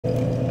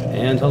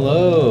And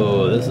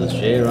hello, this is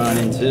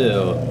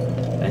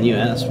JRonning2, and you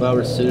asked why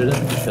we're suited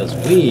up because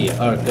we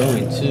are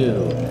going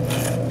to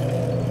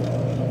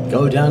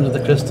go down to the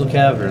Crystal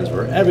Caverns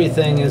where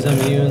everything is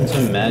immune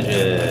to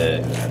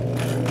magic.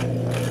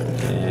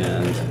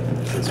 And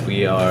since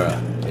we are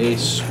a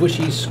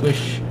squishy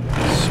squish,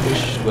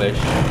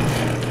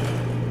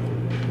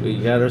 we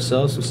got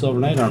ourselves some Silver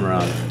Knight armor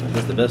on.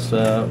 That's the best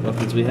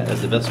weapons we have.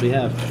 That's the best we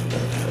have.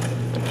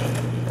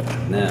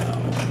 Now.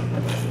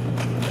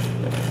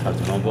 Talk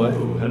to homeboy.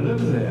 Oh, hello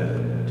there.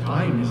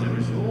 Time is a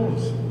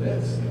resource.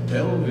 Let's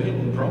delve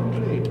in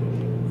promptly.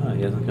 Oh,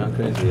 he hasn't gone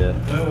crazy yet.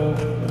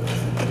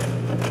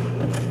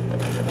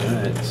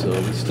 Alright, so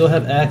we still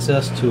have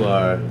access to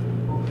our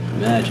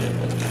magic.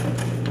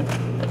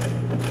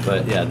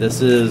 But yeah,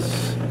 this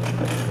is...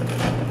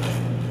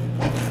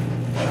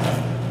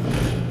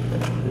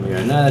 We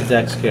are not a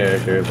Dex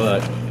character,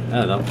 but,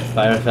 I don't know,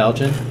 Fire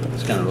Falchion?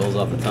 Just kind of rolls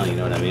off the tongue, you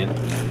know what I mean?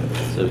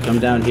 So we come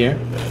down here.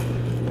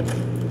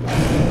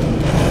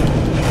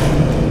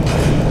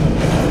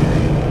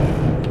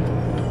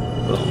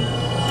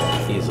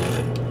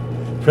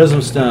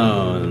 Prism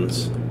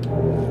stones.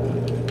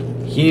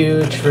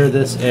 Huge for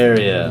this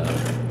area.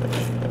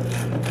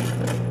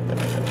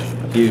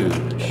 Huge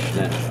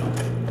now.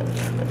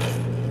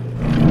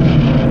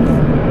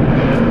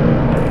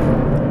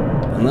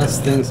 Unless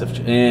things have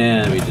changed.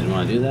 And we didn't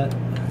want to do that.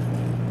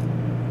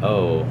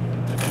 Oh.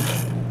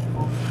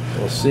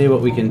 We'll see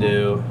what we can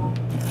do.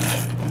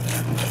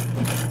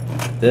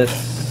 This.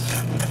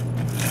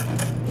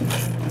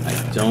 I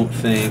don't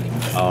think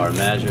our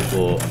magic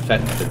will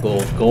affect the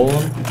gold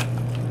golem.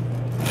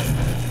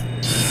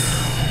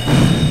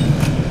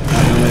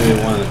 We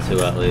wanted to,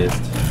 at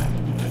least.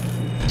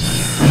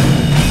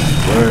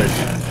 Word.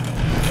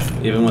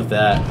 Even with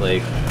that,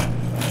 like...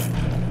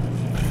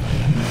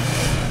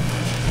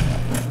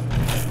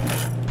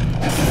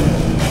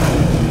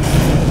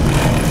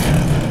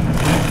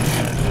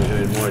 We're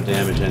doing more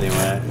damage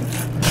anyway.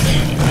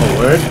 Oh,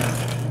 word?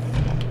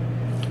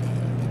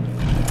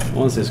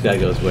 Once this guy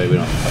goes away, we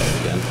don't have to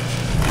fight again.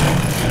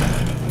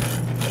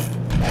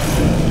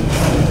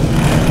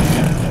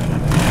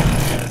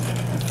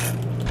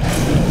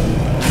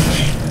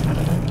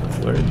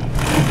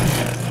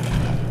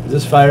 Is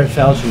this Fire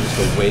Falchion just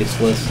a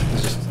wasteless?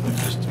 It's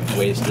just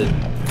wasted.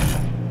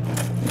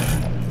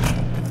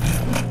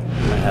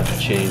 We might have to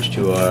change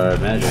to our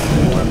magic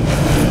more.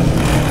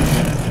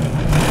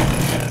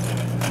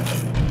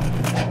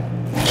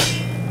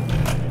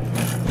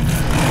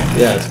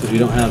 Yeah, it's because we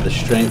don't have the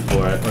strength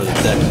for it, or the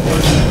dex for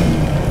it.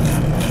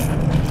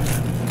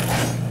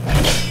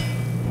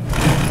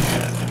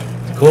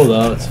 It's cool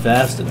though, it's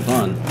fast and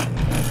fun.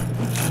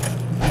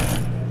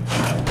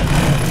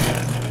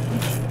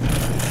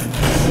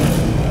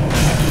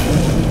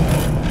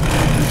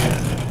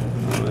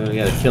 We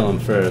gotta kill him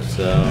first,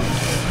 so...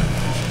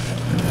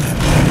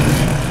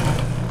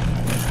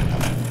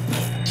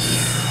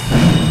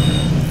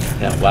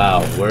 Yeah,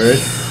 wow, word?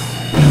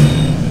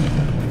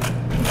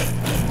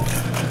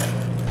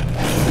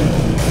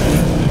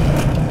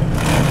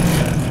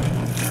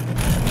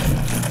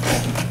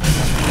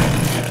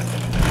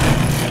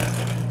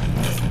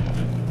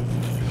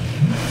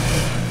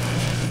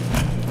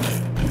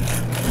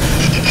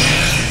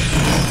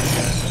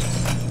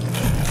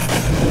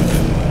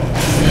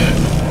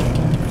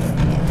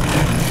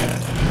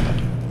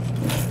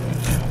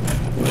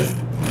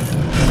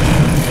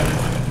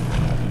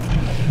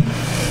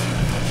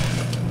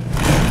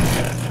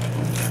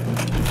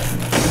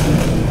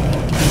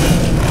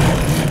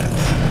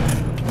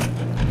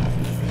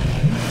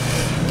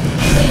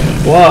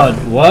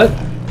 What?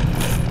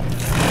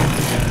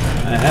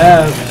 I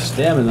have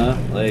stamina,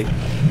 like...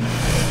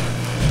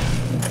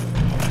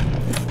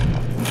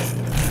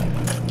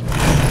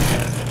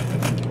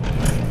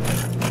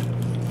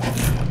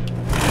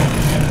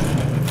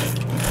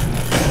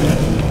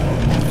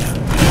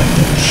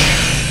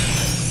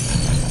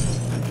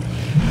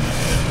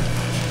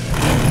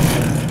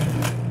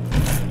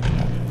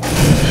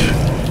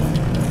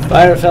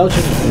 Fire Falchion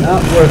is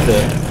not worth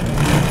it.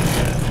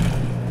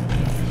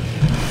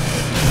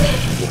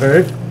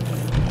 Word?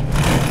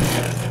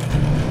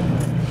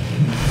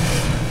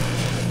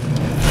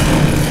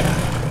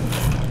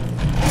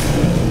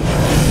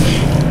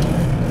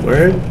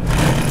 Word?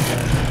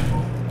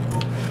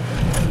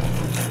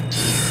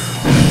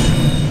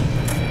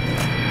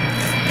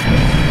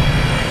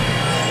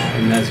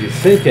 And as you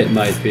think it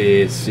might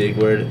be,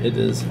 Sigurd, it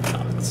is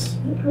not. It was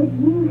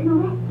you who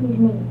rescued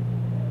me.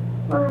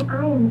 Well,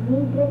 I am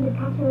Linda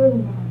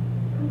Katerina.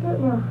 I don't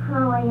know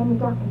how I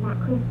ended up in that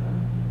crystal.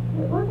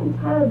 It wasn't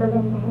terrible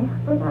in there,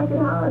 but I could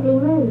hardly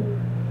move.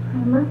 I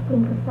must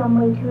think of some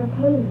way to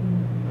repay you.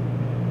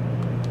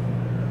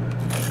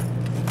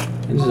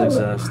 It doesn't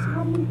exist.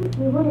 How do you think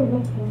you would have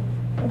let him?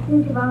 A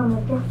suit of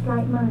armor just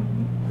like mine.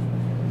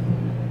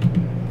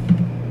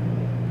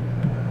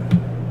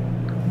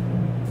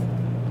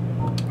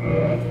 Oh,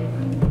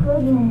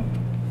 goodness.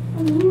 I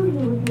knew he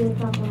was here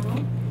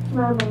somewhere.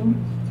 Well then,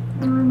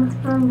 now I must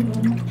find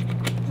him.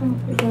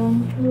 Once again,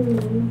 truly.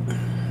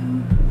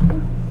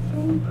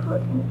 Stay put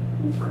important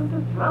to keep out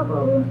of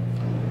trouble.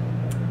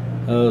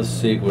 Oh,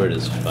 Sigurd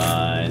is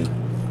fine.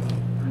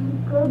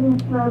 Thank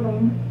goodness,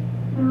 Merlin.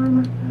 Now I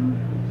must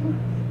just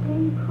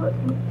stay put.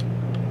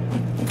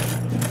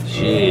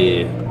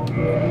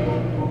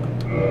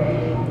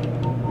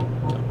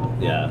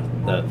 Yeah,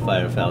 that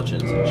fire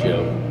falchion's a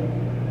joke.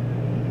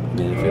 I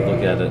mean, if you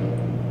look at it,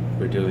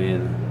 we're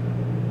doing...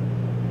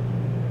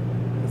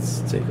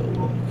 Let's take a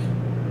look.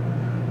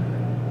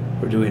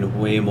 We're doing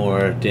way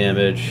more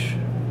damage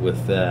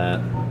with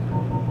that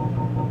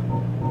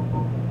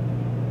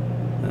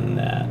than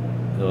that.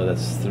 Oh,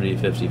 that's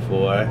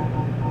 354.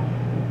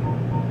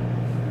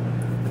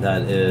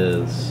 That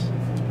is...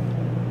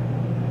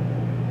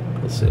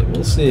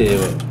 We'll see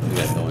what we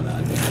got going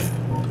on here.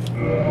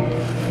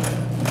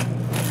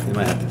 We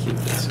might have to keep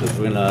this, because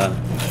we're gonna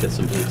get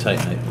some blue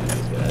titanite from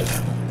these guys.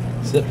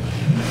 Zip.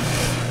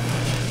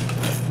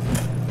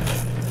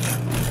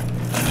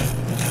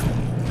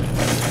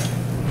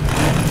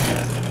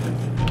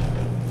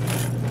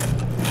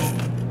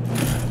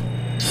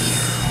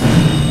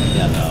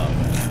 Yeah, no.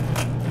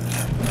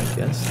 I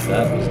guess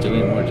that was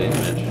doing more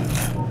damage.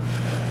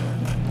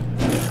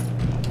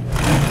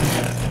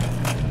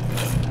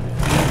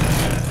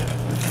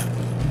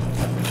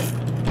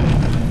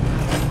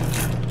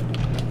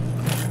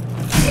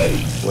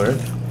 Word?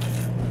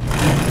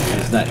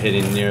 He's not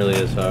hitting nearly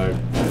as hard.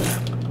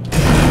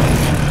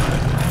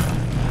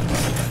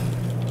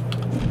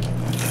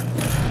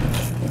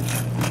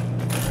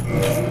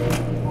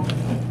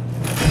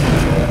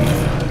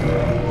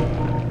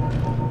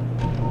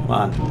 Come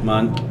on, come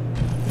on.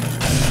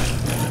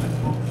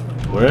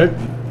 Word?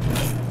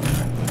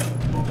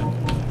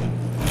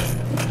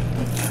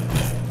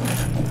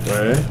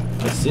 Word?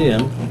 I see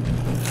him.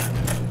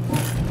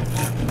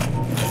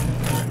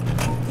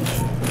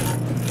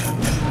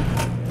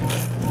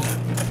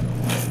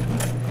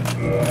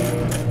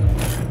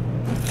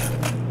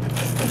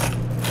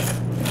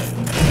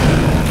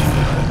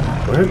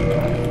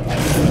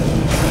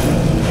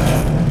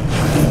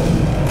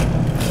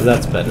 So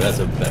that's better. That's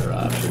a better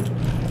option.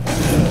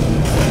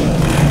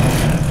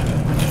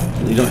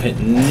 You don't hit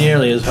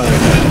nearly as hard as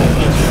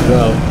you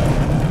throw.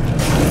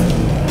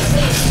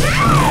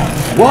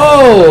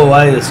 Whoa!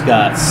 I just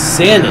got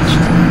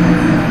sandwiched.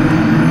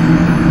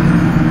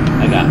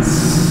 I got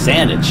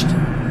sandwiched.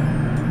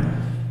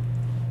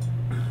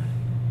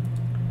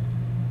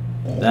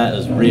 That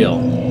is real.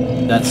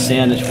 That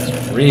sandwich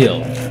was real.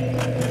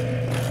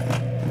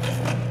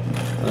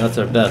 Well, that's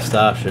our best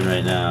option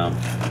right now.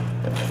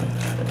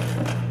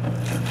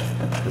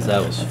 Because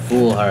that was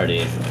foolhardy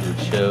and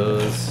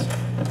chose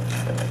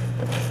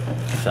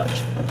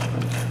fetch.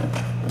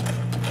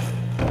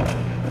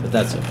 But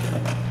that's okay.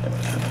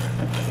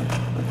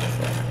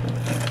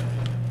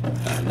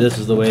 This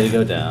is the way to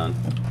go down.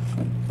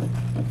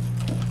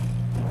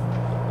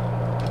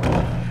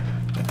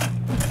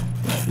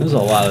 There's a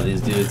lot of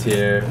these dudes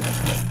here.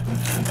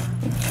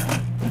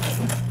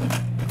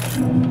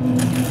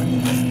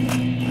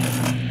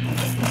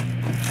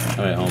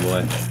 Alright,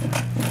 homeboy.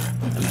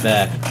 I'm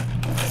back.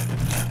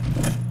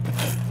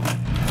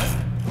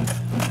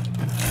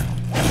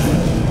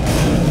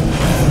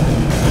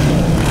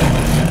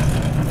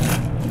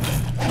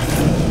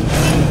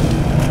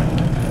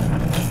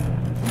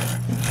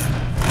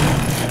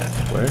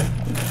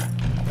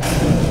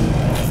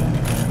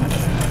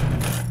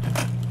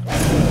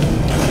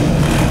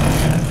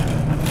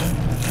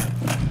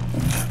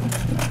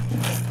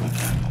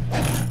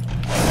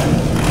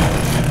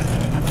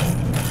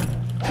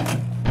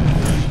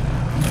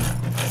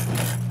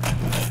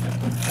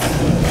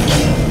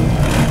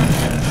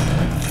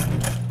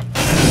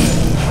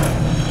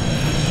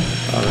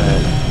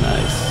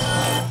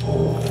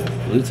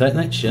 Blue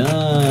Titanite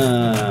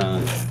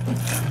Chunk.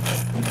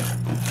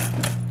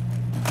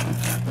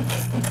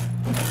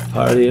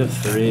 Party of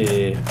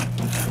 3.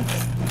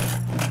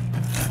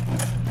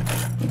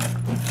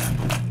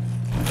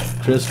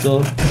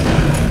 Crystal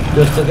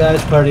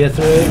guys, party of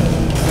 3.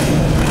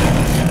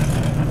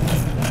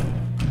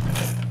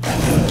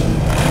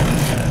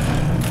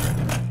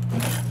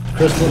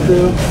 Crystal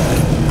crew.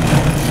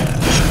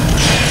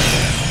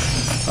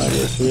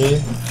 Party of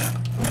 3.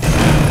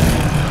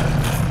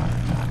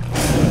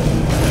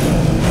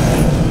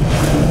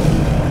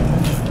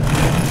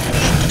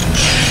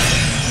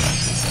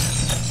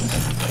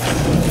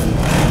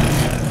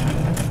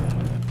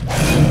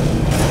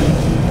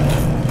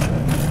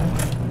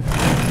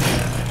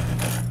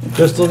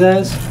 Crystal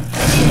guys.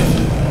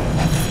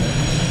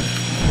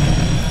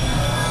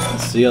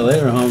 See you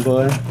later,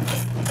 homeboy.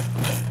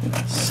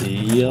 See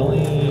you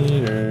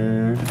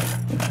later.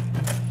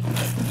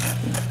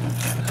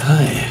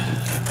 Hi.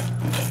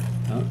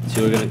 Oh,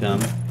 2 are gonna come.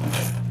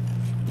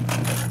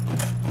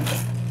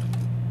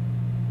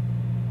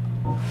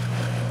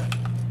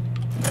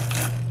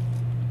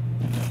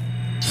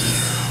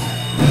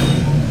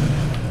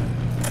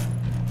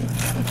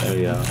 There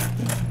we go.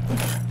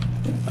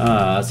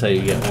 That's how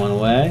you get one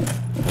away.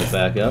 We'll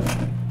back up.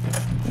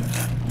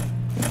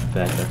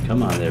 Back up.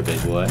 Come on there,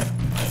 big boy.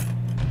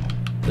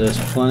 There's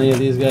plenty of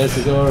these guys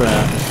to go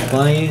around. There's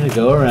plenty to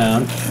go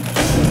around.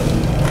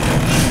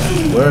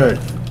 Word.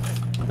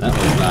 That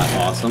was not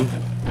awesome.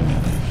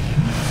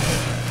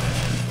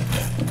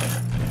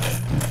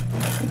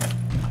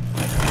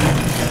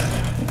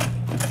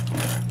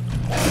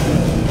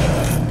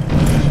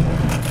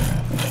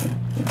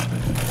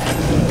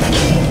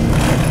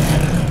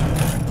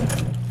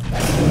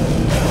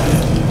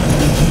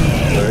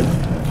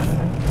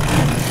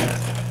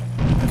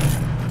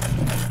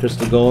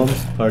 Crystal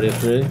Golems, party of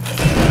 3.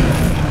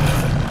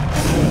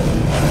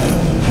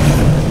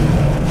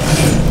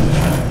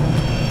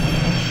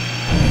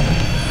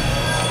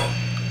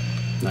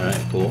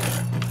 Alright, cool.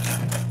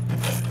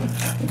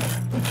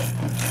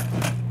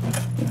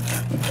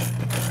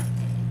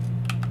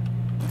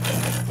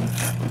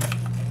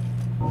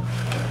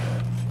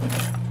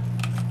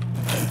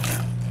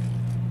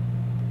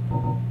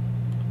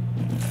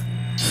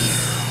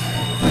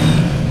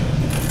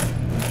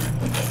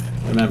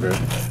 Remember,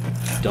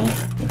 don't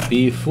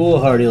be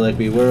foolhardy like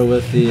we were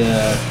with the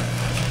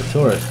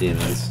Taurus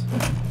demons.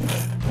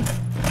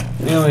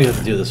 We only have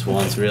to do this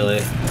once,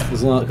 really,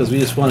 because we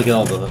just want to get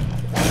all the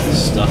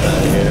stuff out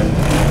of here.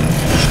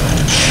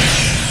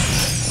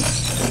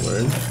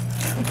 Word.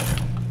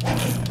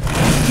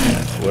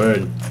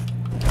 Word.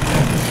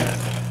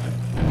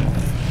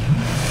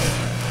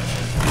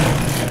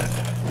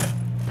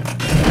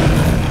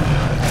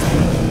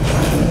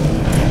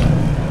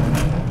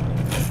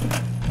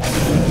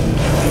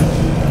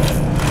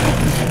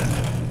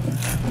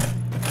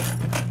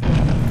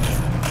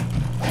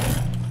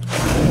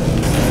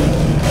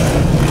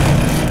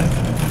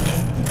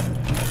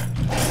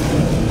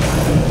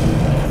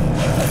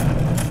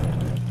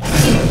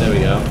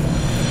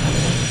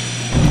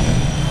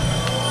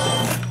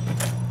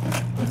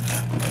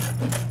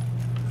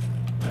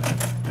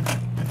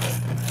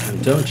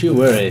 Don't you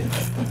worry.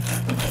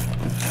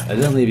 I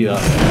didn't leave you out.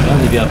 I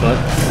don't leave you out, bud.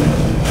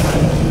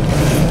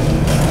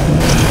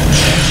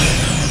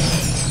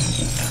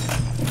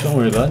 Don't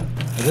worry, bud.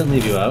 I didn't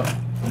leave you out.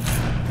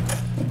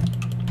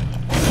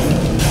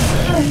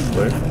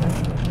 Word.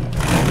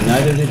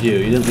 Neither did you.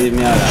 You didn't leave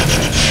me out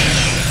either.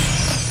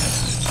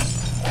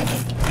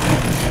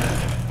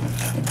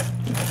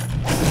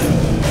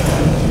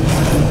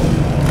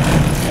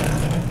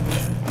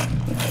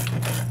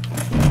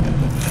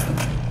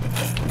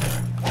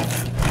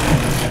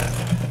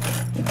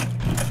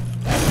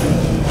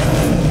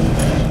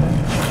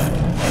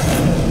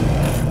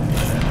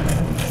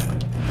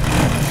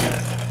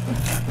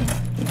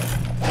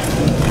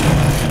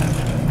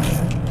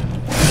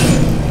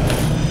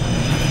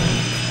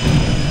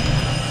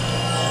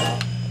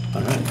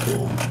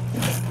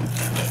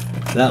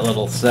 That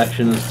little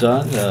section is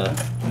done. We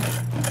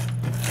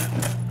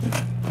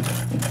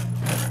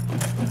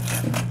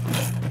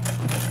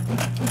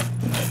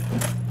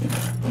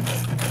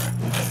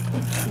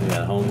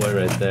got homeboy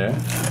right there.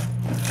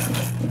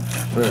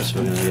 First,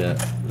 we're gonna get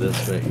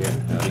this right here.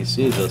 Now he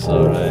sees us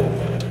all right.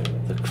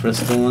 The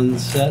crystalline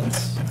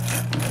sets.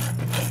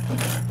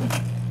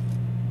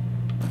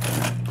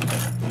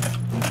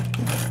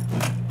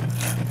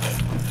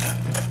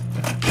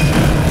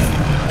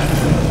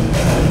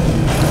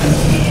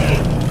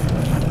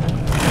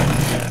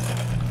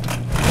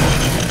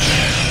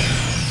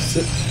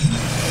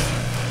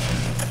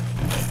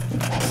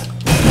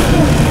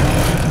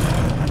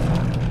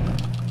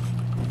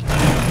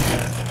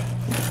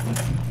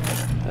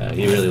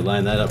 He really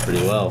lined that up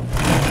pretty well.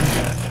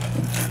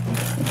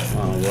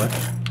 Oh boy.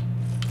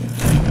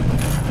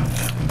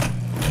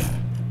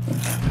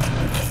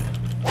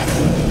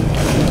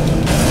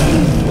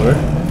 Word.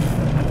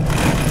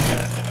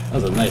 That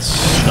was a nice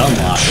stun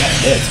lock. That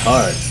hits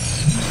hard.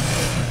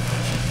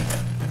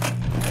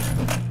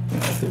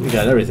 I think we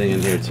got everything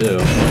in here too.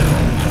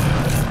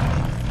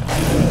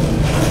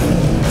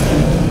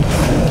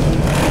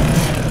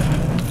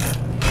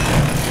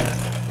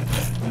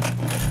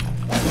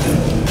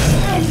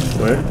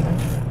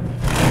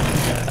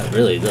 That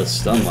really does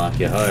stun lock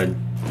you hard.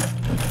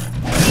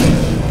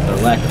 Or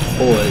lack of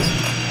poise.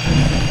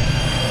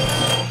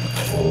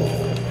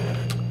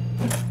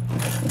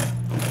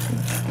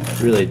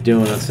 Really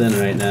doing us in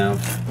right now.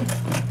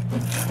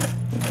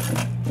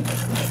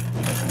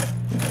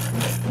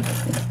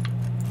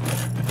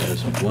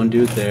 There's one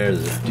dude there,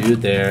 there's a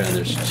dude there, and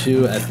there's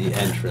two at the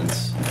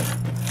entrance.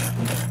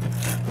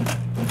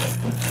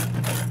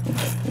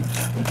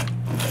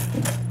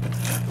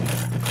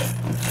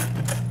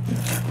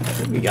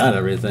 We got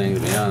everything, to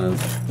be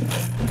honest.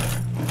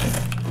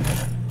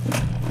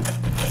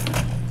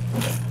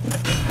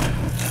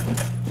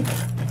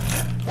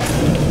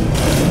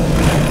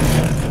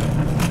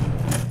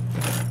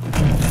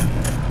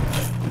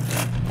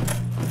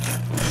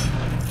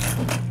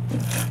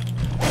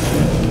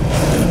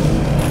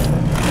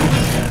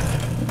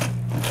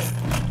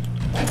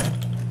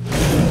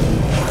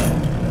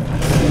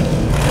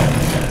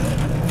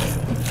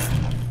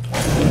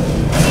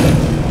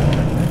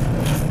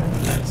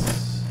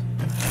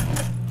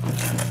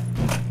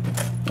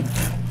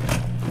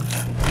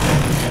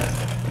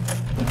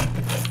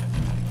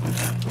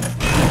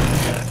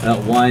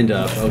 wind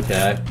up.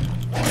 Okay.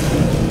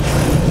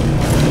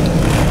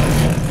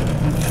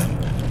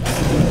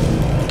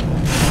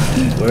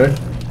 Word?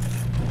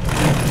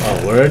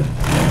 Oh, word?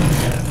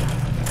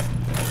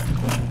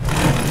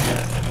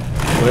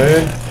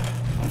 Word?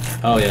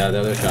 Oh yeah,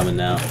 they're coming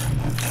now.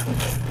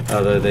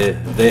 Oh,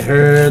 they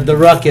heard the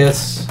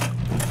ruckus.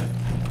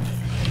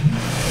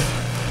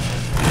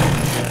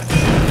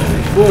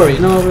 Before, you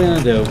know what we're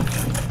gonna do?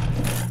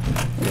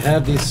 We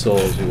have these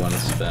souls we want to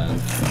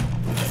spend.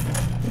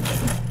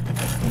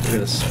 We're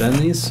gonna spend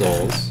these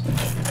souls.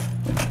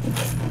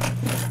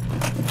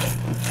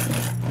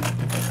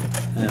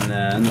 And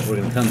then we're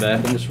gonna come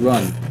back and just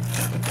run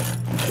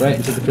right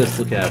into the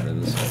Crystal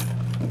Caverns.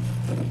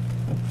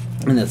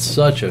 And it's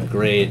such a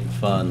great,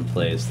 fun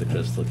place, the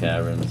Crystal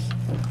Caverns.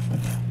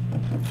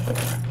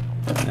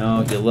 You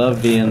know, you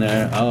love being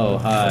there. Oh,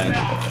 hi.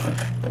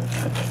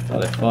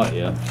 Thought I fought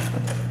you.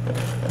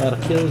 Thought I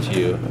killed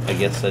you. I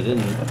guess I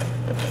didn't.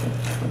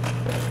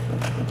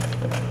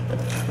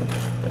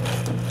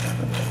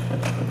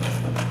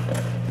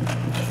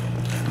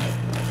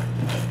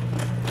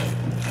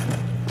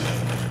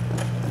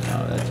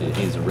 Oh, that dude,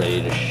 he's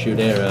ready to shoot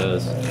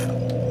arrows.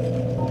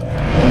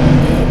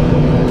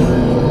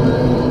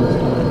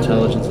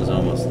 Intelligence is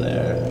almost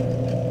there.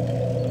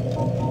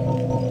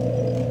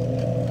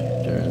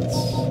 Endurance.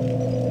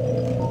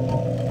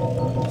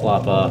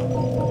 Ploppa.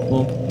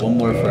 One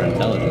more for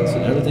intelligence,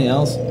 and everything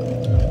else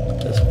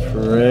is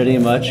pretty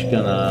much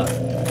gonna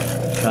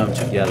come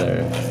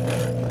together.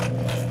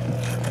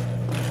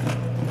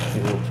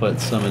 Maybe we'll put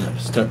some in,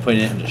 start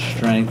putting it into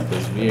strength,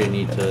 because we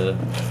need to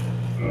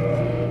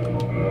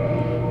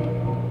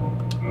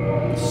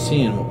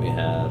seeing what we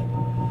have.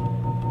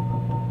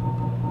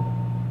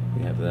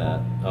 We have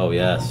that. Oh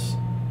yes,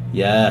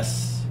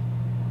 yes,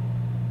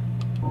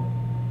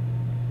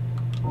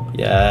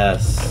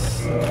 yes.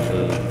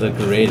 The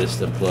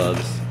greatest of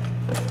clubs.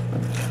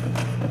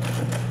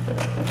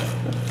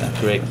 That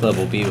great club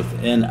will be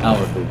within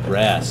our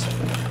grasp.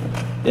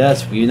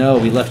 Yes, we know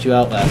we left you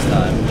out last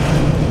time.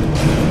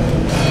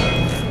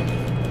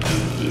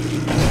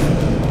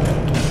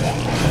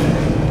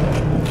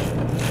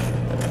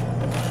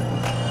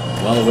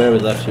 Well aware we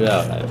left you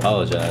out. I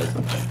apologize.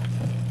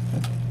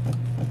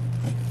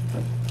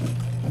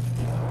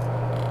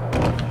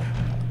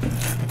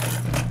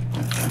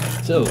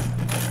 So,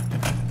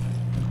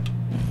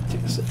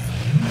 take a sip.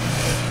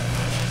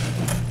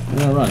 I'm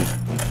gonna run.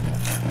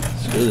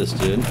 Screw this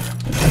dude.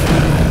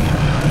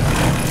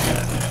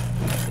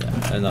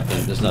 Yeah,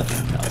 there's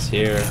nothing else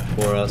here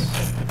for us.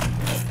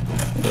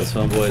 Those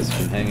homeboys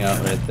can hang out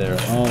right there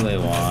all they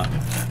want.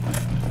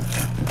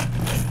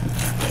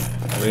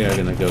 We are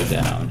gonna go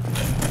down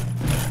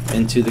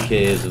into the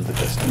caves of the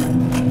crystal.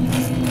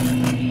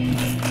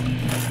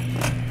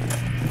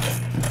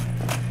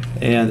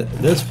 And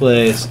this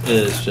place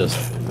is just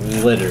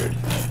littered.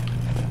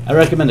 I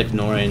recommend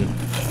ignoring.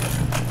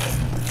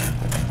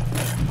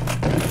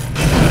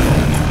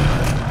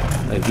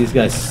 Like, these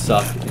guys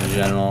suck in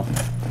general.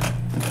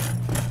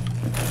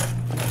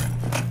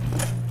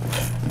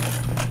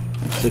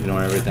 Just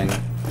ignore everything.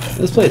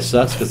 This place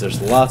sucks because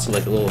there's lots of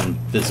like little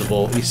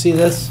invisible. You see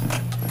this?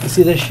 You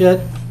see this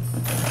shit?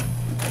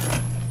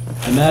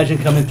 Imagine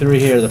coming through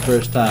here the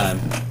first time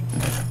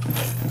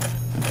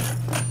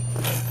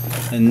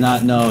and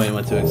not knowing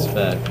what to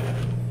expect.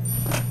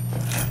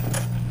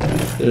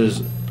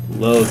 There's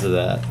loads of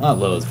that. Not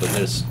loads, but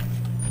there's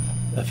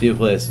a few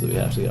places we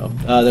have to go.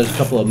 There's a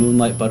couple of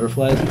moonlight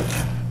butterflies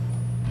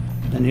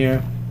in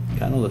here.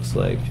 Kind of looks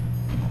like,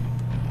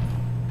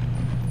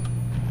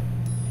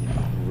 you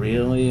know,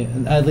 really.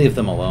 And I'd leave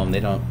them alone. They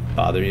don't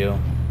bother you.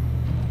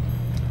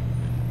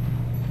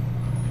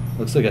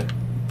 Looks like a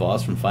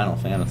boss from Final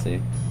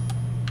Fantasy.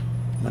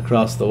 And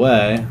across the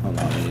way, hold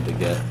on, we need to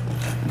get.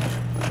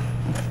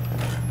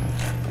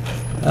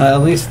 At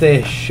least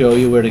they show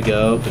you where to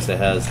go because it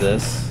has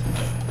this.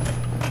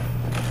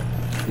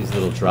 These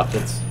little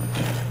droplets.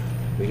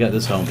 We got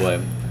this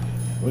homeboy.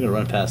 We're gonna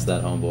run past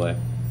that homeboy.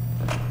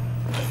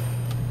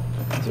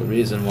 There's a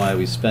reason why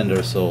we spend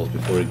our souls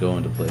before we go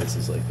into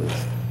places like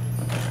this.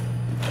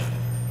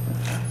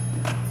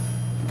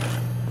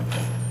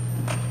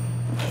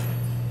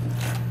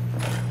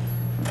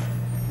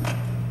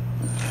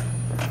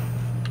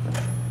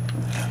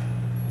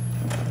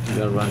 You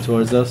gotta run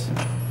towards us.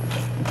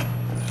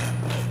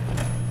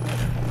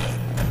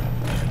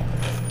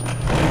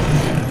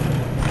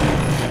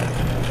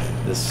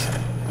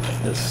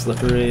 This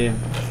slippery.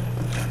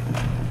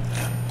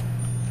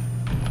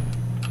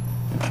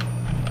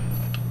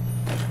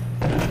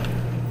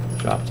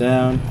 Drop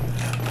down.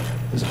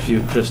 There's a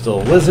few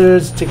crystal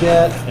lizards to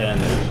get,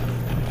 and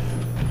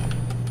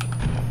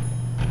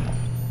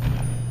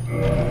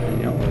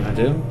you know what we're gonna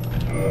do?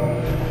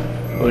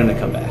 We're gonna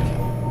come back.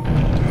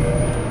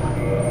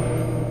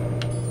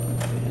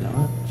 You know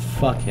what?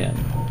 Fuck him.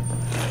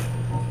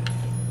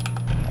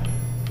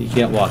 He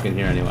can't walk in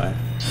here anyway.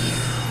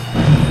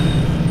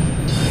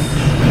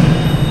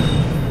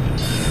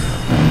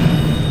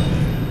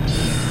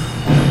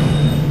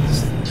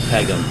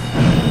 Peg him.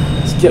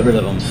 Let's get rid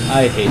of him.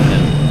 I hate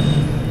him.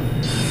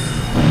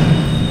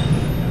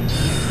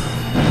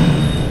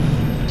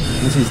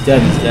 Once he's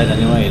dead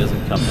anyway. He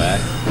doesn't come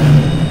back.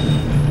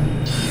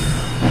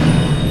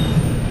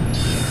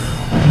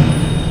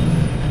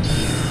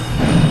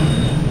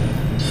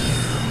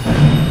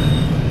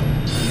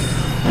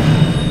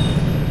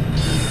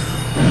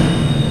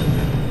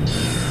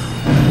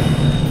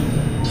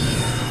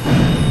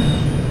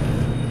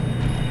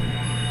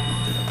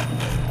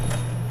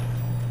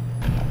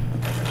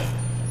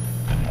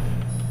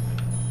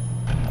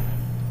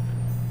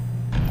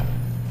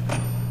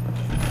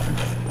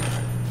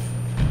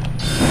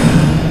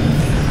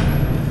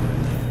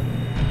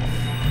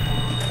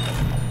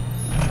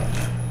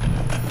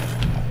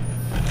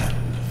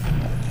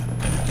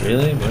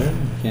 Really? Where? You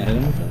can't hit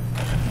him with that?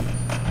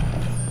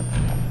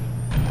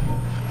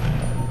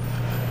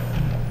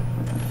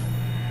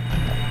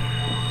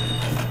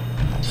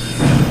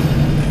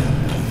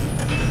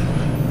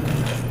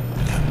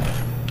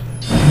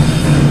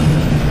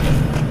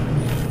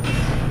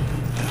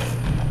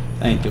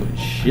 I ain't doing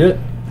shit.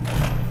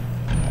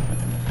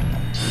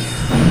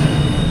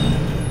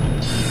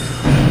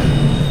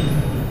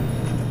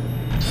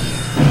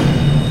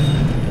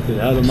 Get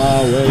out of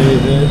my way,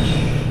 bitch.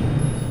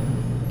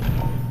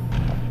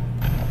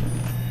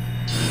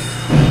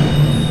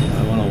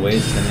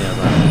 Waste any of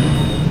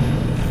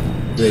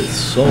our great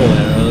soul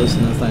arrows,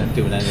 and that's not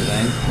doing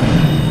anything.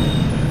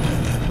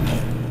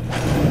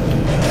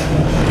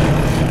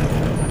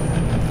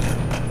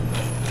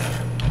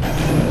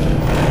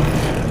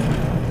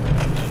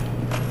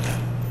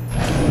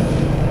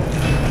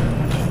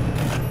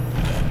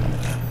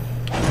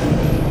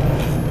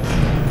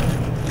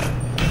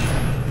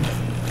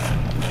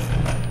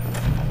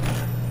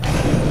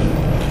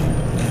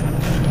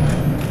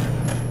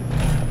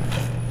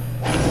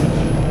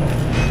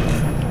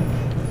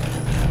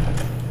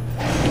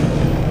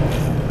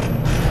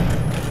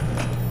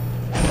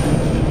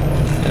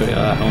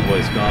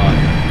 Homeboy's gone.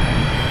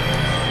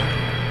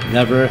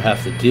 Never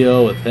have to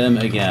deal with him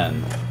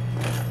again.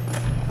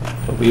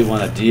 But we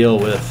want to deal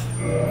with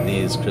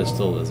these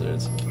crystal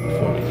lizards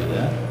before we do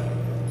that.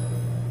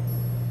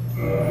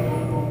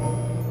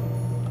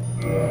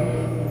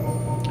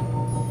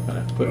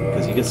 Gotta quit,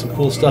 because you get some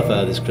cool stuff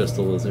out of these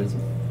crystal lizards.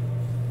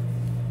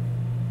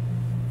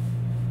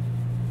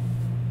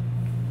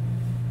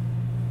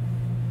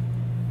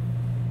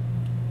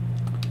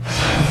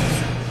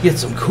 Get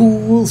some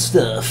cool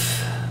stuff.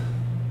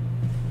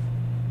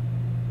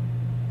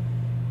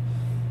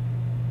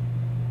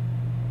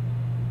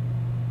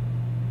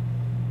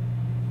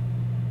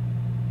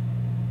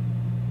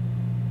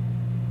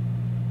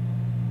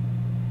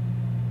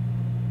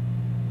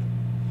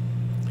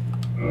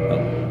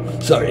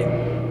 Sorry,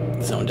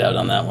 zoned out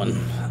on that one.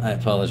 I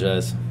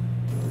apologize.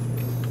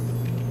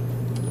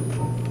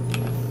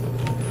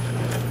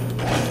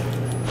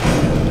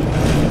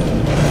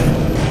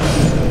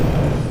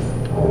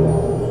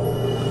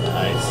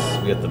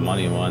 Nice, we got the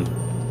money one.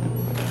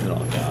 They're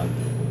all gone.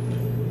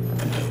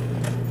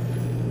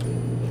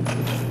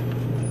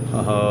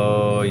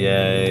 Oh,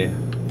 yay.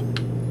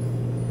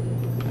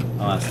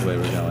 Oh, that's the way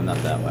we're going, not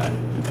that way.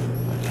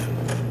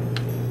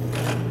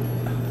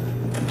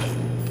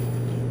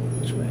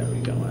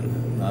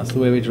 That's the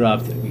way we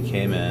dropped it. We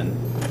came in.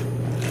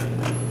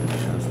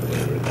 That's the way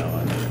we're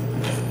going.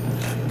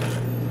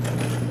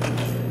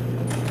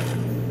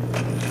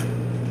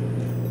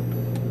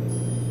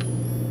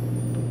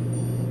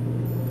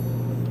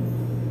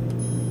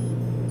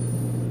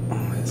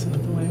 Oh, isn't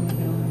that the way we're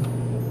going?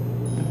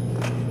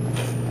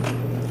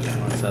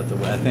 Or is that the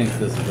way? I think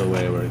this is the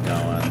way we're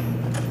going.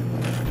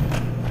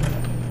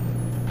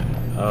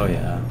 Oh,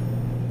 yeah.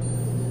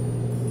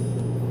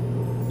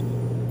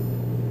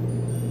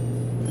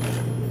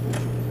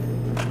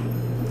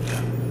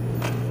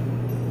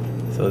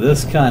 So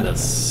this kind of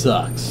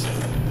sucks.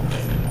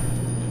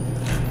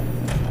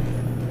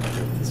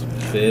 This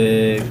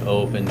big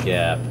open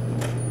gap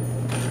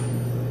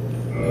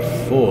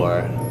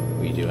before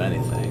we do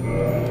anything.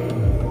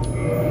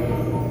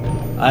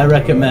 I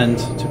recommend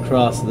to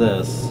cross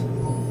this.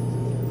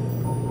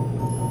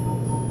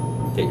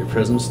 Get your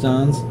prism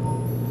stones.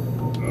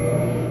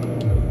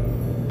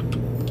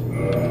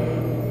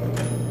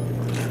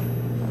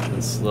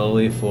 And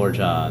slowly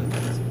forge on.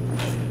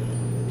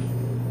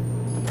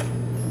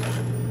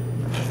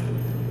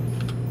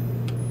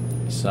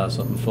 Saw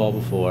something fall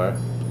before.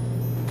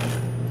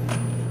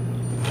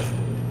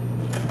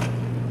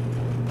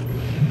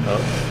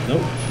 Oh,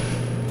 nope.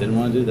 Didn't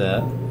want to do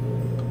that.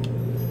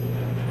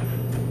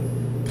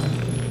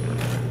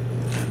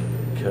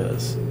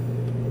 Because...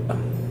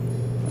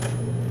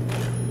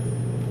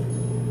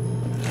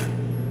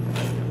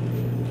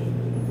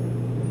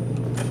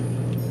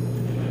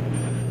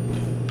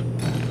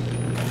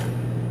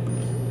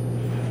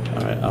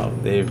 Alright, oh,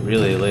 they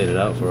really laid it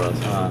out for us,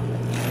 huh?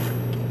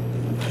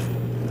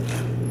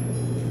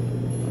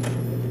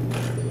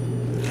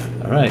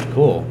 Alright,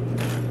 cool.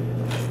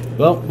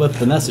 Well, with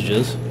the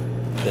messages,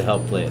 they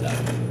help play it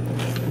out.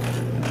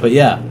 But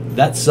yeah,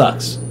 that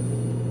sucks.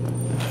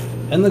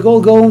 And the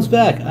gold golem's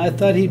back. I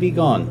thought he'd be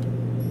gone.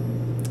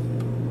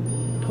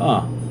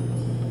 Huh.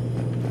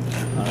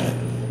 Alright.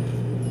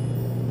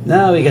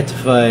 Now we get to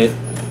fight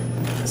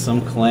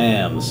some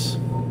clams.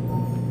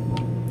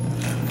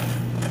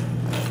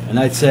 And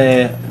I'd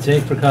say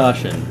take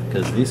precaution,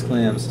 because these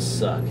clams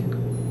suck.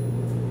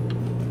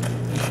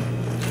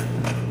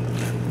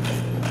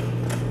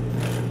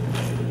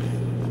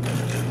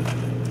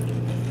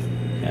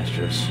 Cast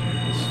your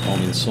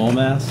homing soul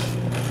mass.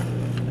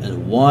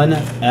 And one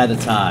at a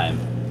time.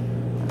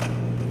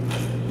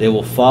 They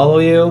will follow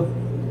you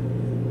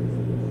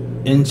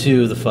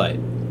into the fight.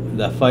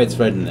 That fight's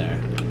right in there.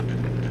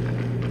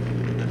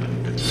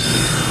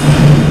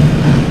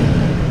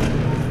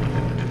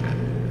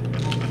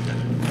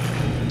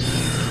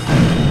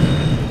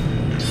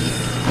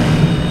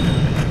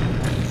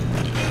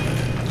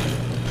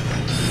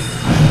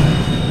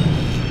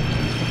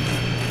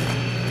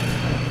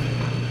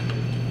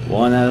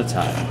 One at a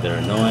time. They're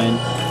annoying.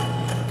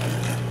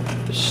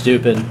 They're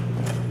stupid.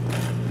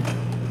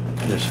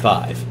 There's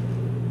 5.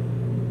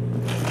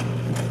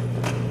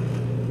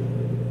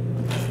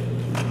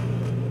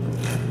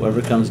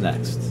 Whoever comes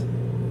next.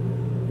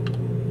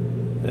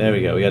 There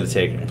we go. We got to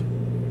take her.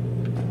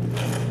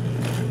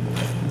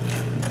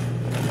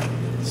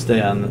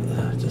 Stay on.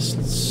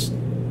 Just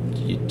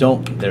you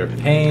don't. They're a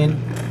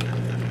pain.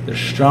 They're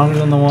stronger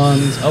than the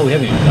ones. Oh, we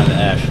haven't even gone to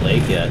Ash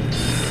Lake yet.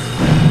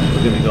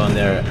 We're gonna be going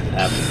there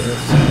after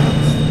this.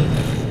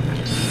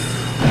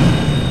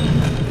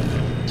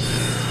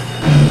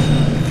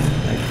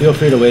 Feel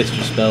free to waste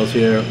your spells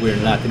here. We're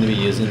not going to be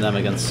using them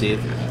against Seath.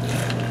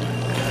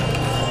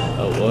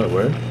 Oh, what a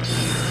word.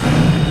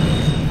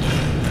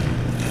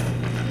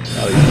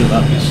 Oh, you came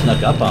up, you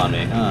snuck up on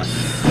me, huh?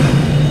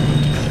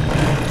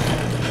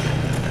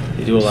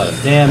 They do a lot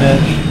of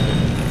damage.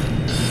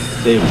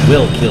 They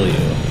will kill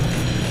you.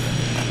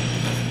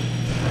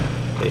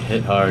 They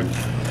hit hard.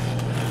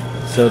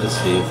 So does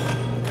Seath.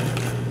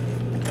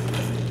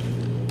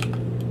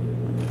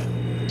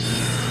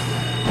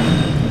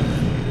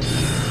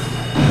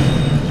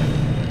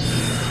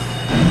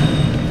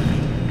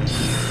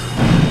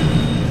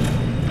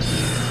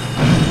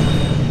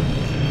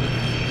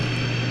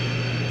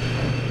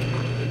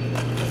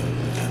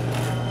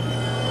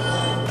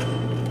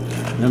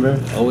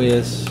 Remember,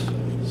 always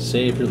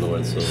save your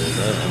Lord souls.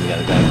 Oh, and we got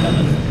a guy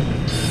coming.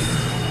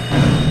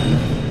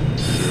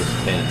 Just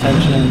paying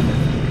attention.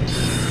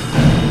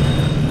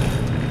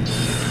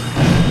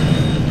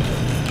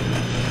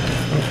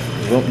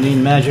 We won't need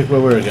magic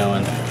where we're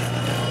going.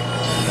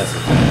 That's the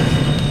thing.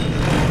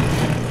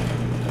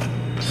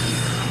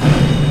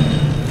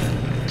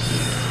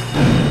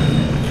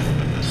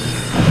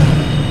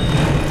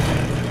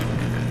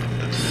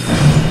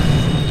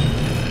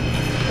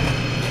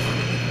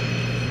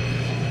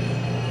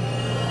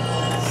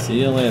 See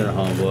you later,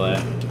 homeboy.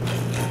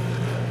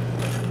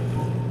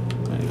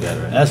 I got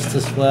our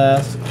Estus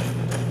Flask.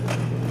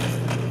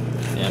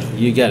 Yeah,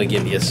 you gotta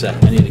give me a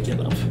sec. I need to get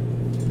up.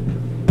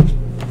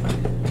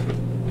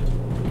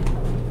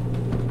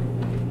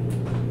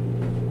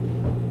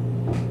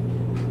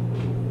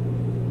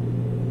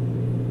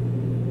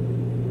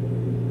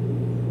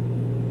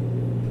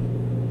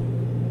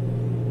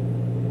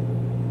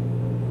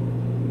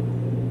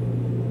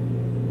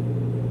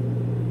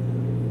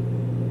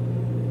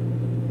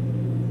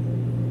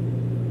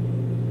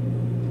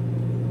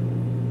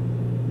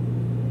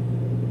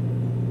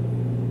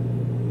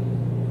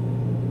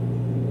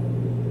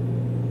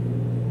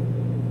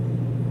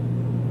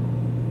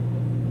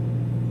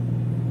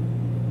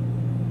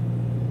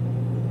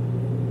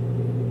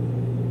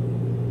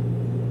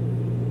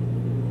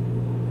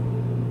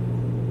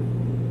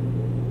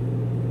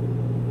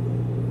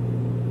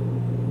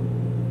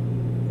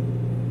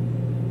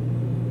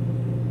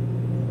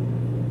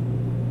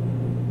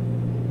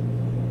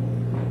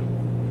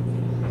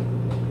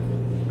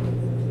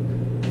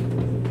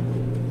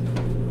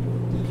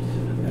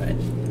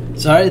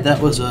 Sorry, that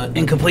was an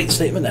incomplete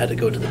statement. I had to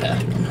go to the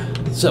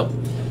bathroom. So,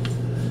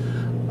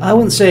 I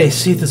wouldn't say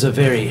Seath is a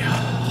very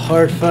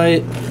hard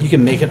fight. You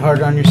can make it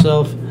harder on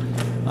yourself.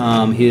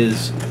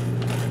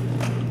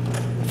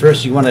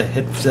 First, you want to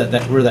hit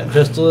that where that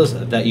crystal is.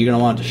 That you're going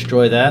to want to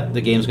destroy that.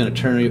 The game's going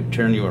to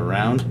turn you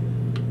around.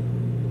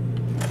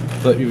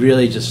 But you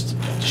really just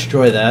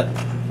destroy that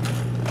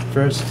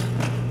first.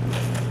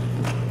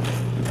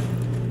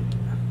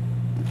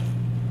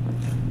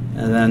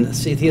 And then,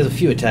 see, he has a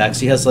few attacks.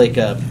 He has like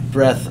a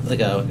breath,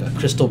 like a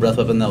crystal breath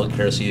weapon that will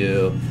curse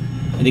you,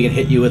 and he can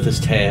hit you with his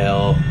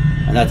tail,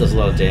 and that does a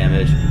lot of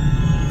damage.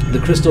 The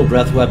crystal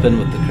breath weapon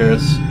with the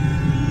curse,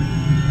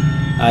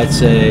 I'd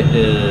say,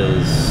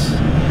 is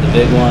the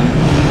big one.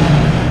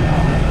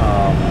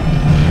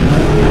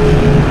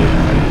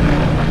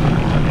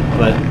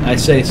 But I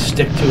say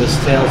stick to his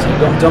tail.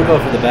 So don't go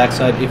for the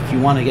backside. If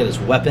you want to get his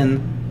weapon,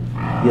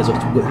 he has a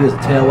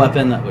tail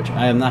weapon, which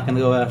I am not going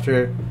to go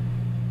after.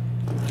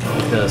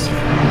 Because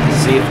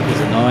Seath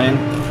is annoying,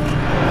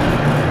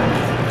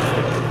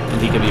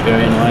 and he can be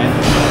very annoying.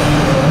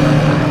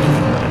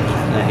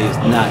 And he's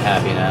not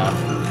happy now.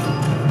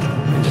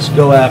 And just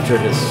go after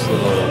this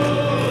little...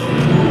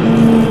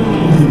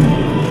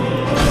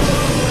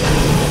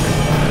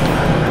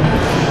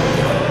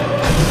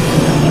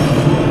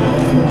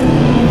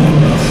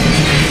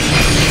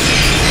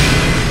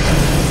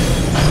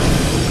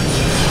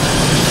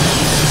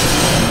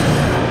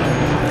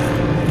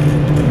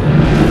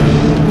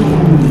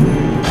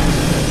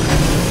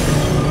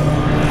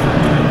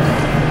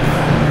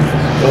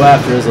 go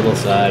after his little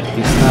side.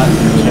 He's not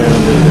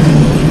terribly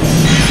visible.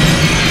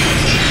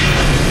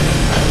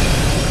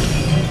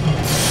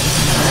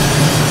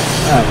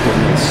 Ah,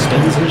 putting little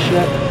spins and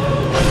shit.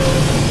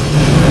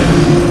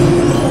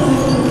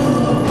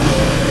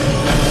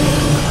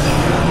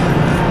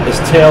 His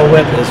tail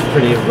whip is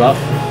pretty rough.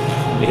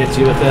 He hits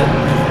you with it.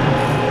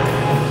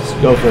 Just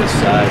go for his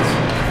sides.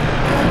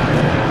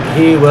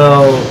 He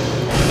will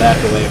back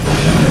away from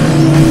you.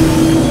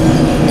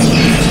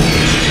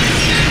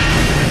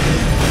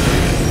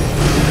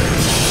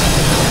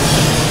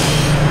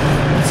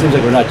 It seems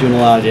like we're not doing a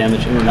lot of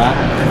damage, and we're not,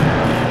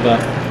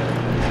 but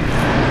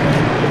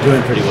we're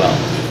doing pretty well.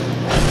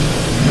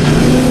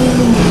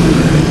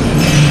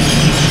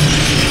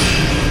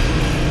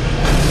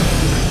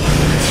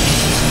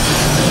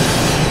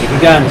 If you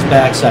got on his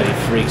backside, he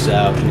freaks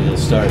out and he'll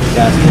start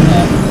casting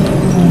that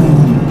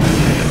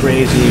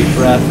crazy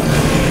breath.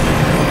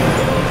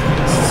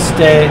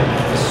 Stay,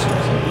 just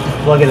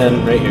plug it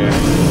in right here.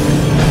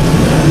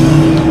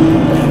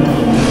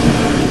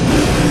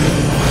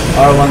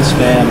 R1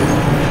 spam,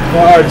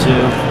 or R2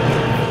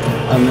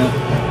 on the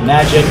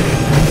magic.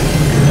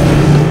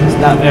 It's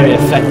not very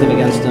effective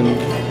against him,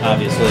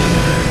 obviously,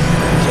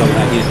 so we're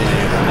not using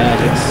any of our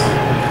magics.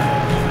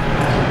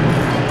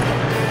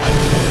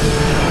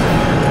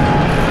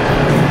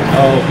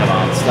 Oh, come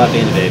on, stop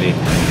being a baby.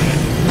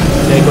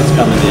 Take what's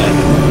coming to you.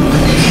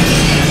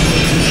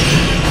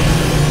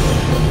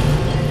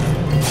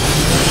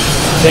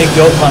 Take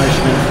your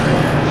punishment.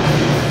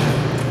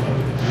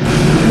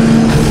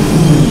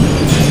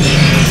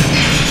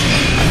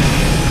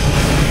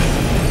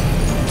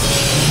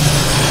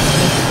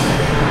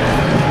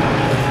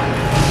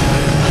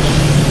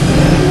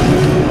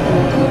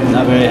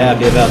 Not very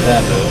happy about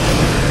that move.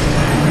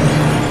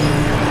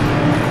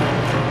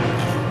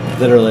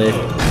 Literally.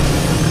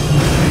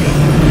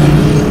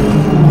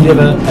 Do you have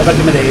I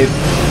recommend a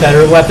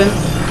better weapon.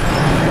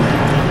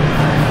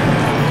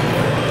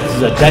 This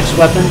is a dex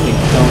weapon.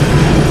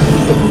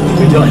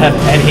 We don't have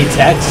any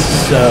dex,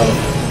 so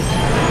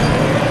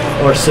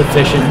or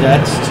sufficient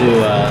dex to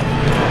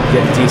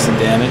get decent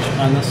damage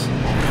on this.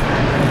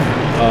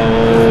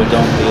 Oh,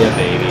 don't be a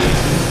baby.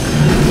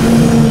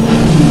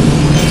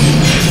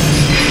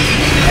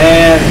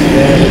 And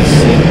there's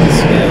Seath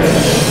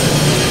Scaleless.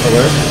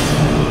 Alert.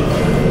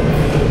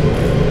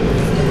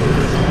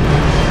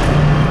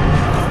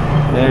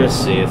 There's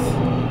Seath.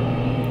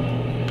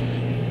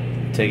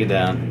 Take it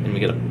down, and we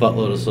get a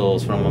buttload of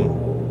souls from him.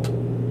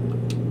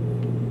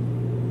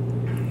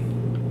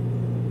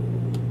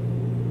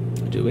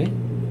 Do we?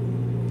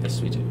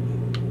 Yes, we do.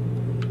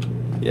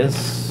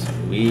 Yes,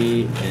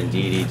 we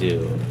indeedy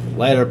do.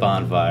 Light our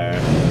bonfire.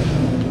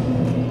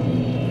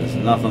 There's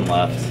nothing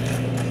left.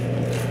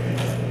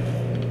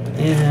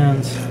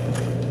 And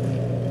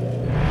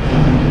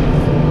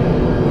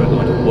we're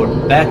going to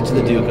warp back to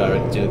the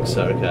Duke's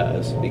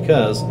Archives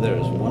because there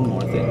is one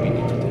more thing we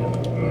need to do.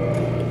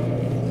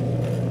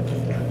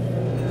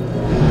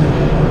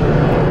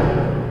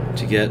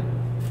 To get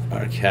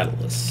our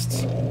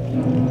catalyst.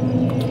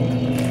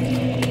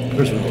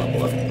 First we're going to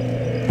level up.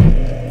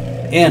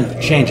 And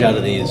change out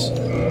of these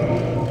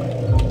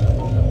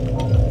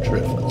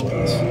drift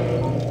ones.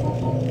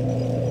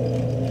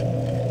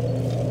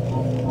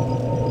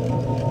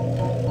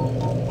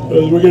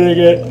 We're gonna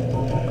get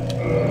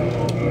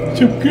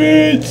some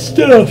good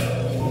stuff.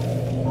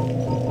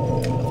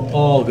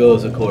 All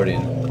goes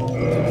according to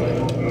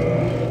plan.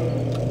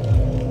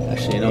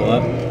 Actually, you know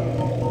what?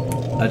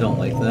 I don't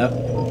like that.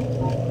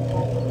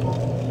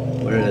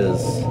 Where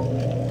is it?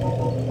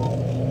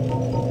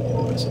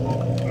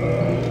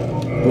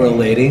 We're a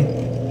lady.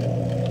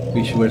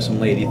 We should wear some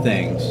lady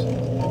things.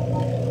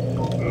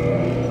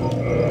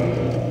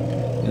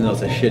 Even though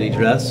it's a shitty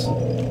dress.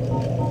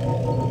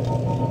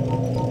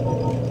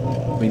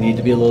 We need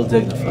to be a little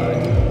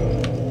dignified.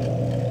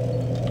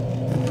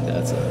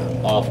 That's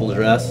an awful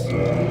dress.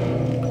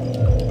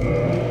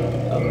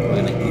 We're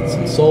gonna eat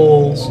some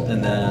souls,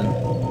 and then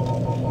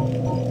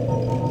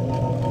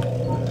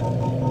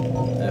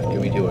after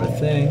we do our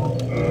thing,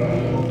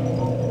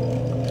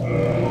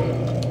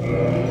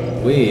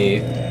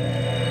 we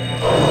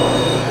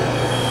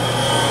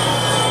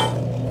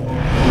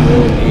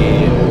will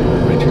be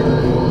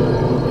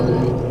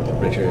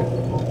richer.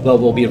 Well,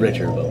 we'll be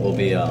richer, but we'll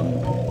be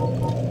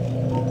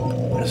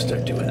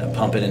start doing it,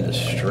 pump it into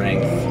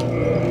strength.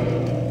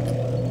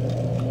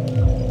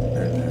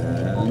 And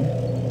then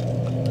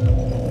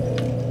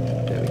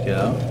there we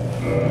go.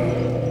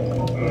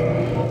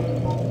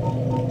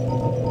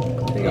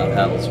 Take out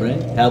Havel's Ring.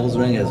 Havel's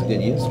Ring has a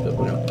good use, but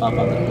we're gonna pop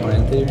on the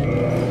Lordran theory.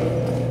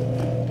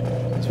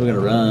 So we're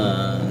gonna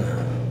run.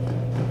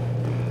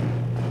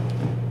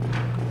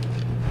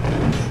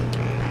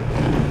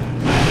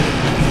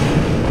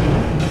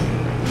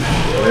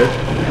 Where?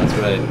 That's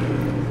right.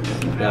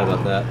 Forgot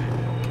about that.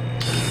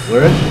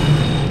 Word?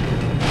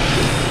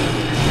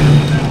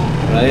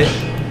 Right?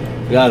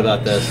 Forgot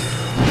about this.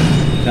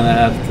 Gonna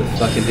have to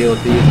fucking deal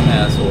with these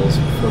assholes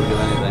before we do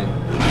anything.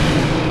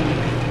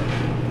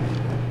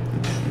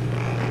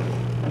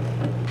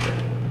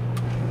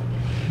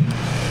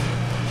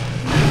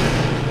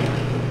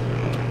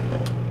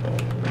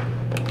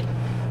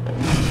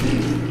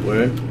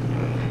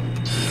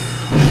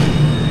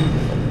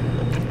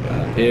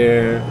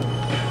 here.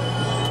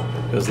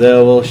 Because they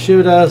will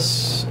shoot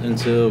us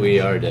until we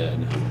are dead.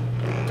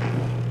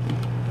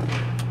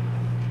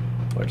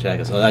 Or attack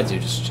us. Oh, that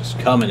dude just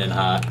coming in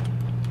hot.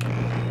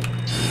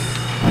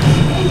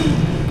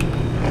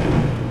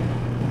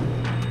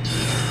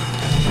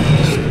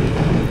 Just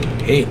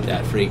hate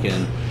that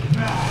freaking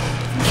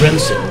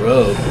crimson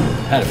robe.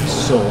 Had it for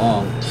so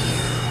long.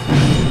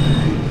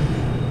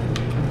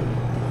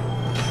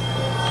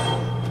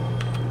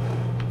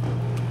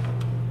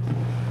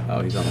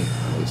 Oh, he's on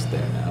at least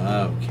there now.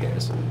 Oh, who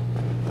cares?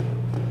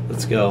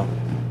 Let's go.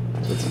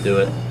 Let's do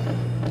it.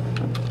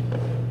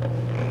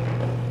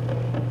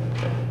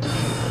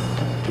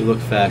 We look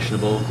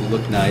fashionable. We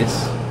look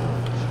nice.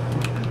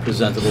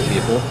 Presentable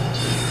people.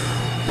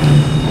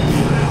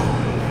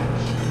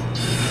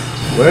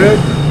 Word?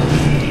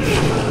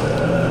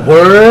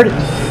 Word?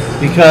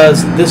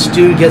 Because this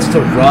dude gets to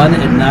run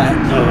and not...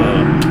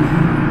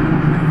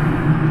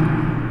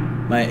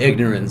 My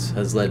ignorance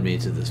has led me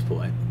to this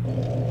point.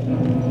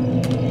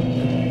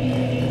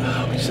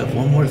 Oh, we just have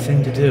one more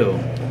thing to do.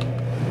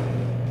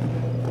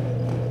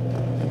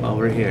 While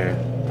we're here.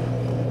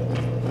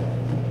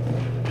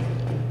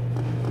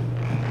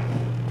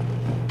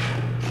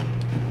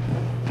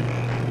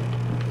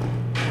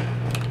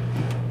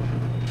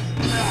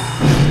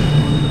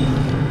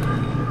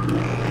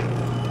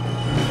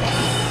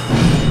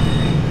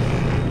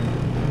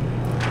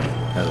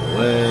 Out of the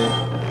way.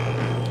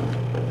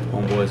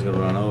 Homeboy's gonna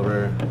run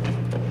over.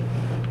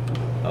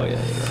 Oh yeah,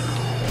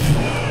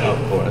 yeah. Oh,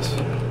 of course.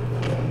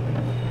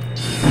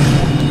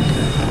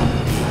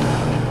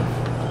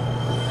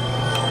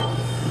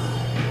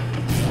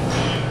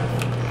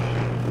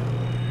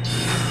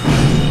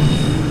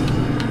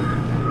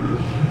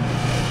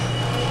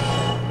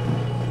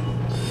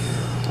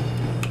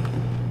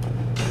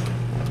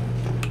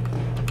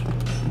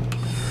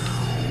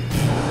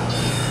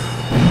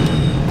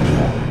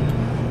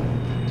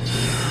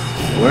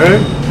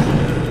 Word?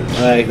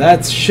 Like,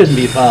 that shouldn't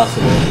be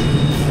possible.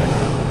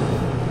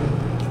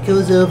 It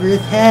goes over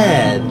his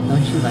head.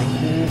 Don't you like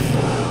that?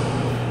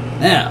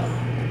 Now.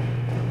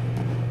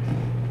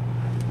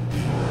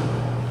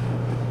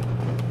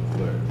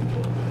 Word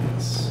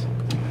boys.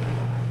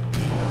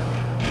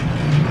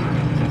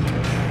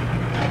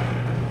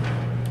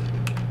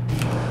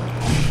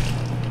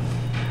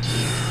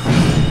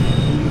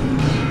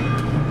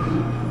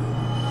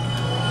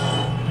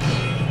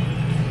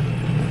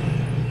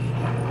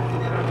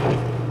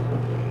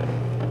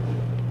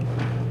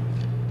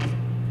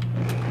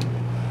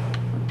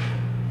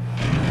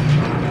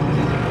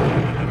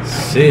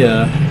 See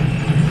ya.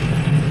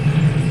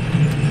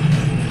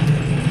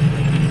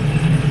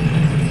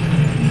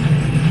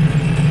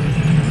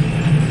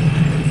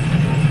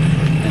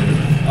 And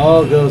if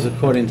all goes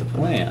according to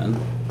plan,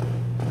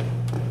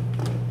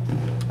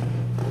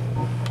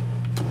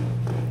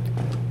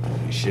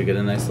 we should get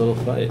a nice little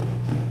fight.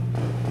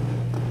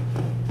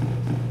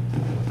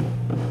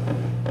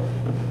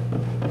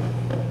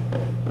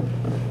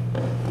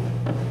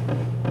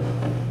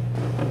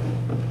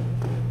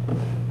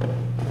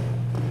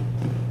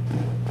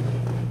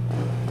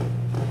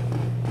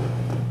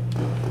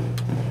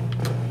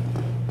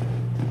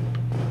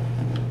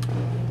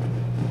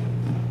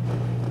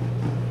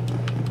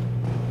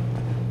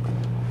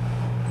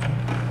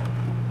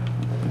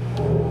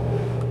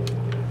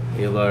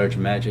 A large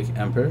magic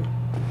emperor.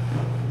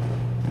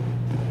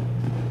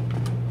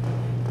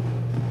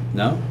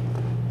 No?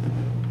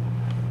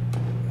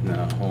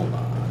 No, hold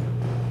on.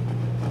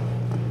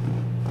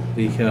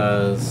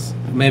 Because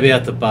maybe I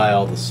have to buy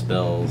all the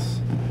spells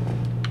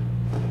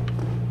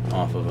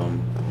off of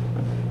them.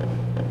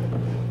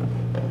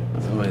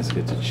 It's always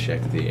good to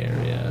check the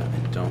area.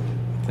 I don't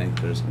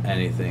think there's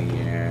anything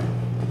here.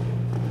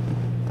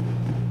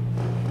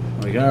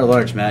 We got our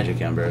large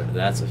magic ember.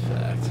 That's a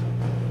fact.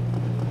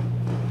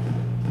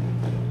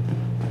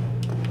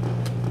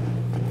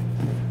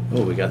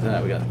 Oh, we got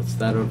that. What's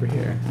that over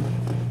here?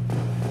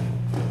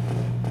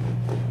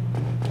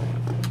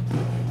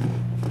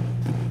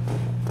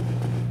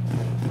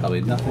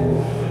 Probably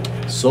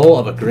nothing. Soul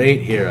of a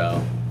great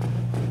hero.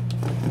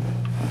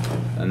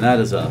 And that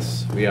is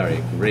us. We are a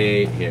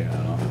great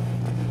hero.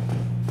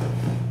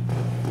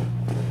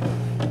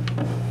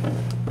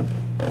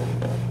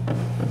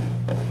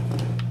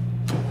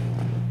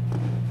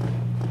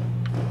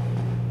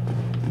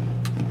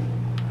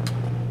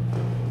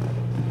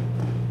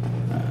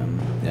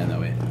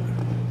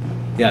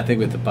 Yeah, I think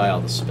we have to buy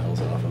all the spells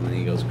off him and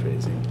he goes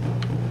crazy.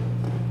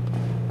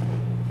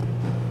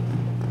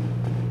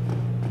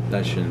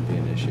 That shouldn't be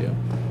an issue.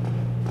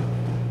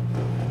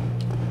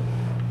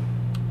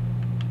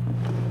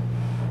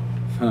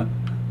 Huh.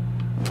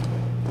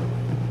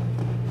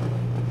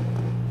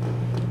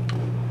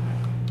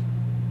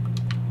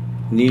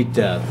 Need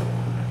death.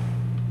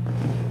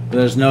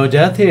 There's no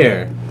death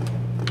here.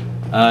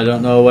 I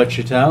don't know what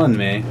you're telling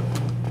me.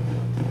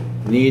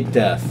 Need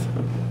death.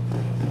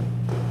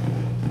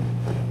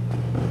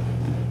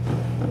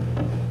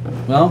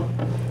 Well,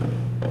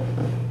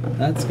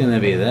 that's gonna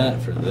be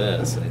that for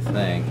this, I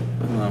think.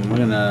 We're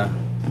gonna...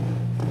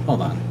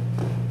 Hold on.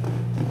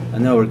 I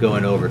know we're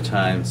going over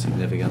time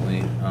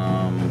significantly.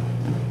 I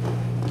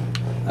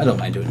don't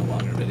mind doing a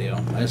longer video.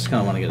 I just kind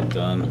of want to get it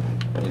done.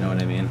 You know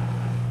what I mean?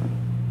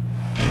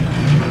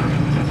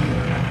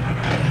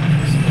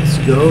 So let's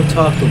go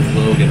talk to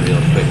Logan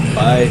real quick.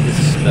 Buy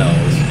his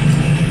spells.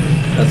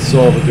 That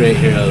Soul of a Great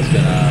Hero is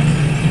gonna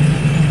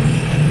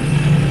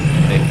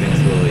make things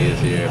a little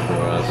easier for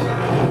us.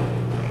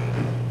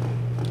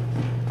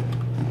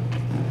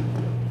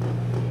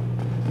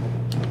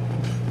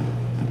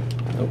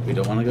 Oh, we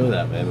don't want to go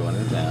that way. We want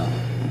to go down.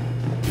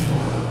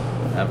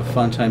 Have a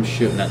fun time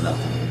shooting at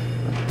nothing.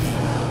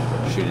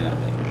 Shooting at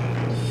me.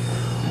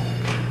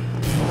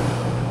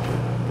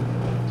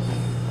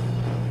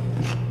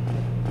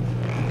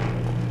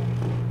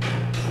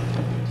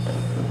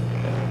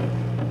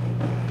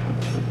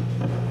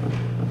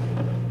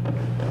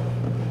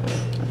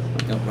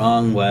 No,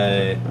 wrong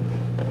way.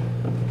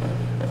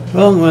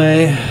 Wrong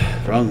way.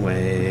 Wrong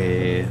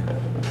way.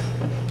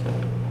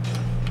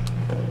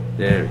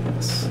 There he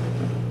is.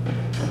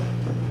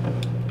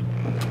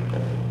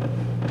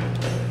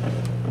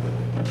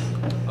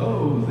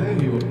 Oh, there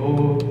you are.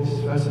 Oh,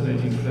 this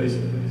fascinating place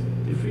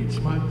defeats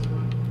my...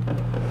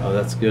 Oh,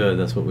 that's good.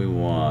 That's what we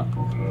want.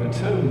 The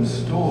tomes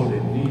stored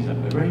in these are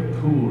a great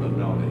pool of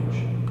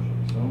knowledge.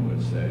 Some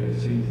would say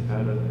Seath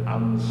had an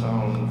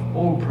unsound,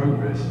 all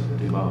progress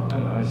demand,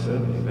 and I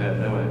certainly bear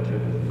no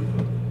activity.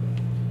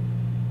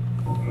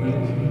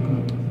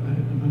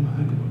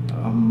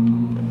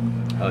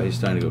 Oh, he's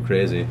starting to go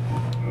crazy.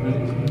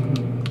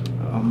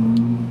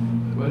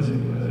 Where's it?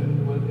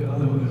 What the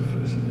other one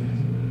first?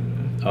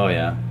 Oh,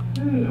 yeah.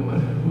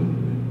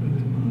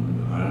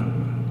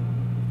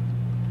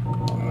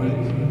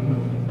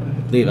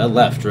 Leave, I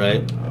left,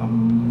 right?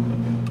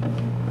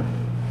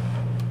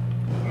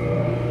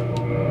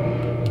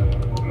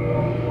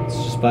 Let's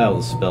just buy all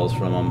the spells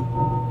from him.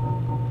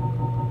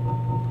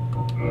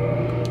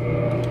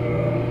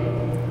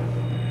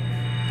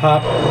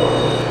 Pop.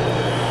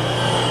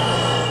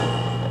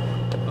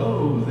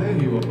 Oh, there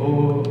you are.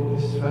 Oh,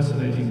 this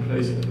fascinating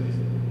place.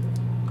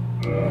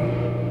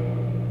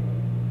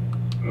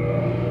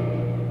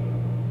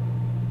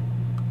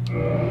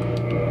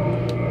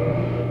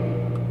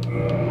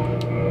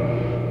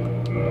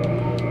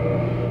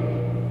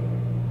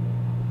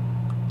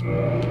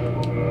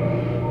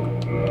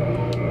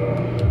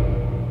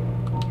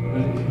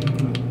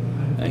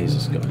 He's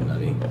just going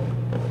nutty.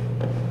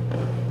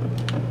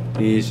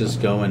 He's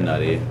just going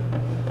nutty.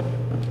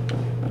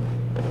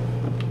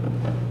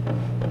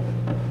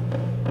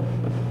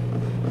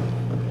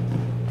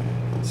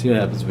 See what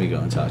happens when we go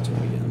and talk to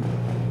him again.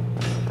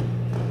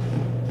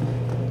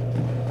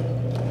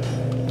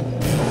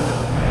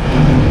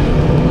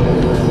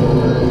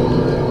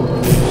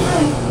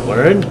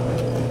 Word?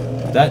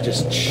 That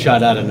just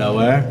shot out of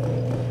nowhere.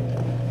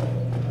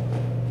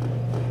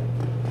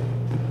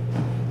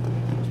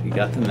 We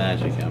got the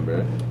magic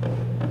ember.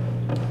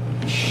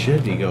 He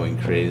should be going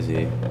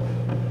crazy.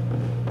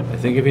 I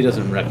think if he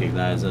doesn't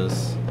recognize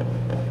us.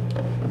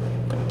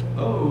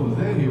 Oh,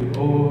 there you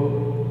are.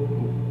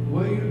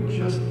 Were you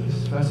just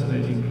this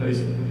fascinating place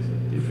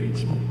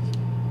defeats me?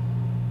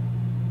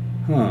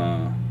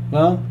 Huh.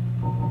 Well.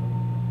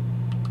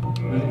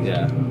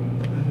 Yeah.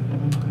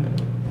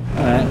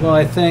 Alright, well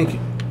I think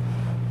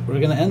we're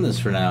gonna end this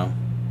for now.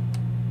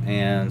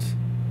 And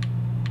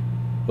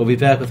we'll be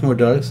back with more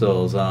Dark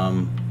Souls.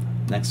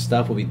 Next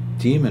stop will be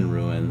Demon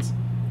Ruins.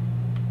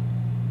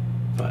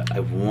 But I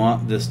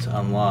want this to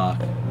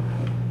unlock.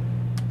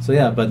 So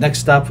yeah, but next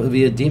stop will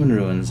be at Demon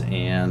Ruins,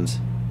 and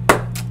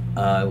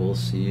I will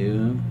see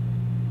you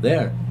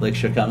there. Like,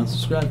 share, comment,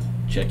 subscribe.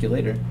 Check you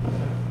later.